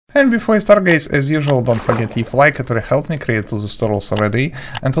And before I start, guys, as usual, don't forget to leave a like, it will help me create the stories already.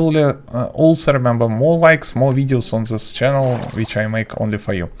 And also remember, more likes, more videos on this channel, which I make only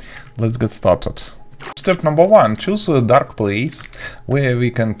for you. Let's get started. Step number 1, choose a dark place where we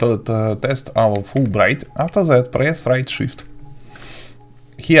can test our FULLBRIGHT. After that, press right shift.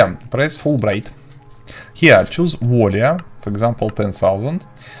 Here, press FULLBRIGHT. Here, choose volume, for example 10,000.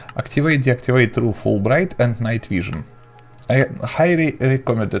 Activate, deactivate true FULLBRIGHT and night vision. I highly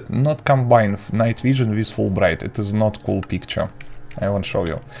recommend it. Not combine night vision with FULLBRIGHT. It is not cool picture. I won't show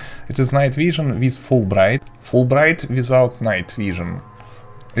you. It is night vision with FULLBRIGHT. FULLBRIGHT without night vision.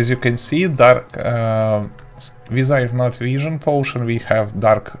 As you can see, dark without night vision potion we have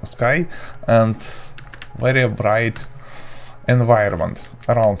dark sky and very bright environment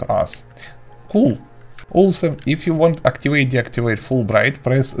around us. Cool. Also, if you want activate deactivate FULLBRIGHT,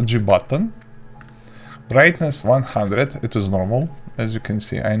 press G button. Brightness 100, it is normal. As you can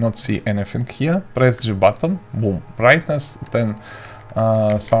see, I not see anything here. Press G button, boom. Brightness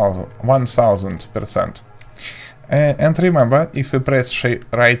 1000%. And remember, if we press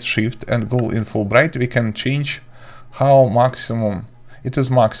right shift and go in FULLBRIGHT, we can change how maximum. It is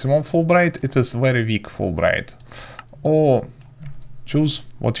maximum FULLBRIGHT, it is very weak FULLBRIGHT. Or choose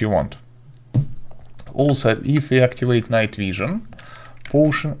what you want. Also, if we activate night vision,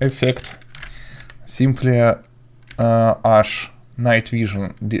 potion effect, simply Ash night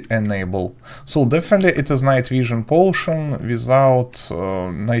vision enable. So definitely it is night vision potion without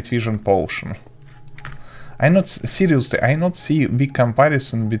night vision potion. I not seriously, I not see big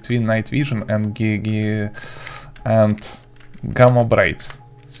comparison between night vision and gamma bright.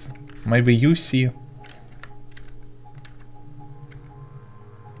 Maybe you see.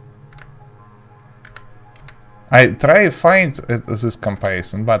 I try find this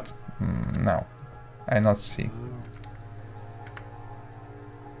comparison, but no, I not see.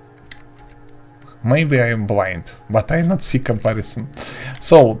 Maybe I am blind, but I not see comparison.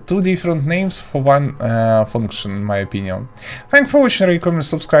 So, two different names for one function, in my opinion. Thanks for watching, recommend,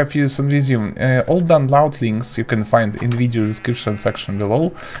 subscribe, use and resume. All download links you can find in video description section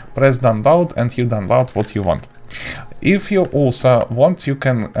below. Press download and you download what you want. If you also want, you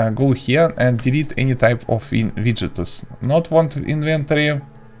can go here and delete any type of widgets. Not want inventory,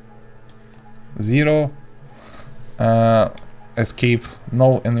 0, escape,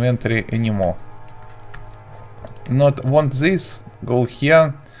 no inventory anymore. Not want this, go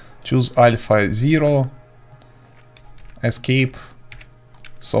here, choose alpha 0, escape,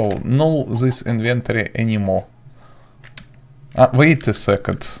 so no this inventory anymore. Wait a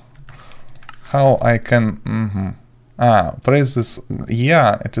second, how I can, press this,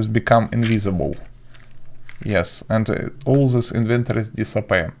 yeah, it has become invisible, yes, and all this inventories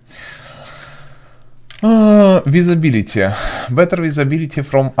disappear. Visibility, better visibility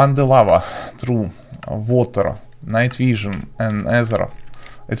from under lava, through water, night vision and ether.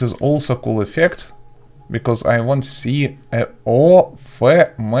 It is also cool effect because I want to see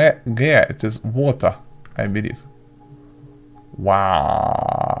OFMG. It is water, I believe. Wow.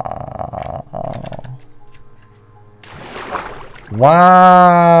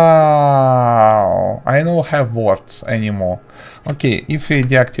 Wow. I don't have words anymore. Okay, if we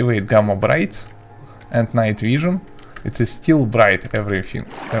deactivate gamma bright and night vision, it is still bright everything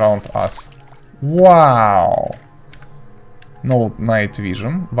around us. Wow. No night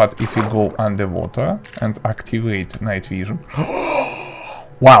vision, but if you go underwater and activate night vision,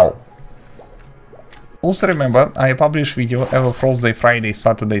 wow. Also remember, I publish video every Thursday, Friday,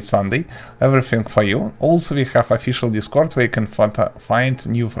 Saturday, Sunday, everything for you. Also we have official Discord where you can find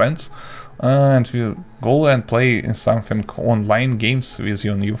new friends and we'll go and play in something online games with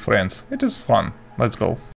your new friends. It is fun. Let's go.